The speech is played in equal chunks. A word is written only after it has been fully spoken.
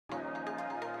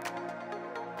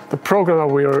The program that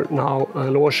we are now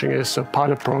launching is a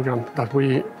pilot program that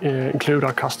we include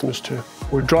our customers to.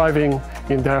 We're driving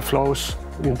in their flows,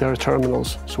 in their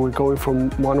terminals. So we're going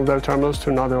from one of their terminals to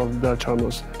another of their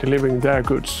terminals, delivering their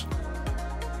goods.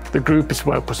 The group is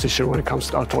well positioned when it comes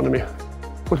to autonomy.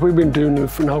 What we've been doing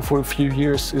now for a few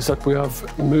years is that we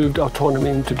have moved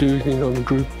autonomy into doing it on the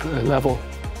group level.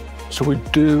 So we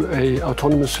do an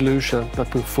autonomous solution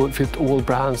that will fit all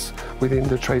brands within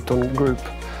the TRATON group,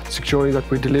 securing that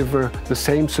we deliver the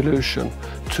same solution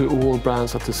to all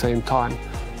brands at the same time.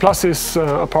 Plus is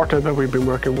a partner that we've been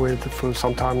working with for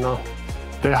some time now.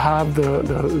 They have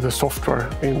the software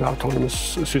in the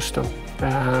autonomous system,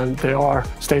 and they are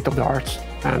state-of-the-art,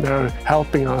 and they're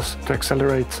helping us to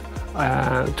accelerate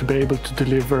to be able to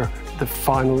deliver the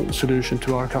final solution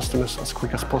to our customers as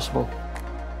quick as possible.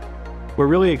 We're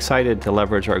really excited to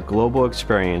leverage our global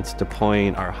experience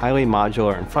deploying our highly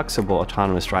modular and flexible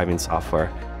autonomous driving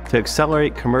software to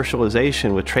accelerate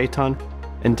commercialization with TRATON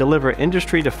and deliver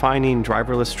industry-defining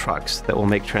driverless trucks that will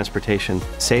make transportation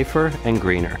safer and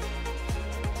greener.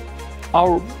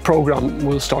 Our program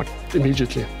will start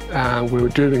immediately, and we're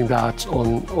doing that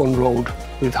on road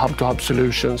with hub-to-hub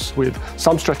solutions, with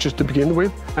some stretches to begin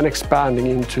with and expanding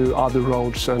into other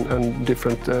roads and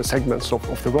different segments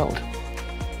of the world.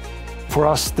 For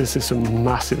us, this is a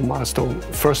massive milestone.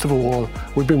 First of all,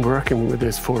 we've been working with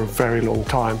this for a very long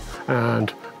time,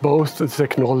 and both the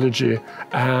technology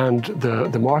and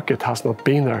the market has not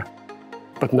been there.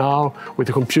 But now, with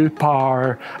the compute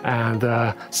power and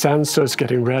the sensors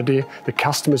getting ready, the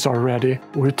customers are ready,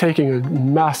 we're taking a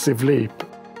massive leap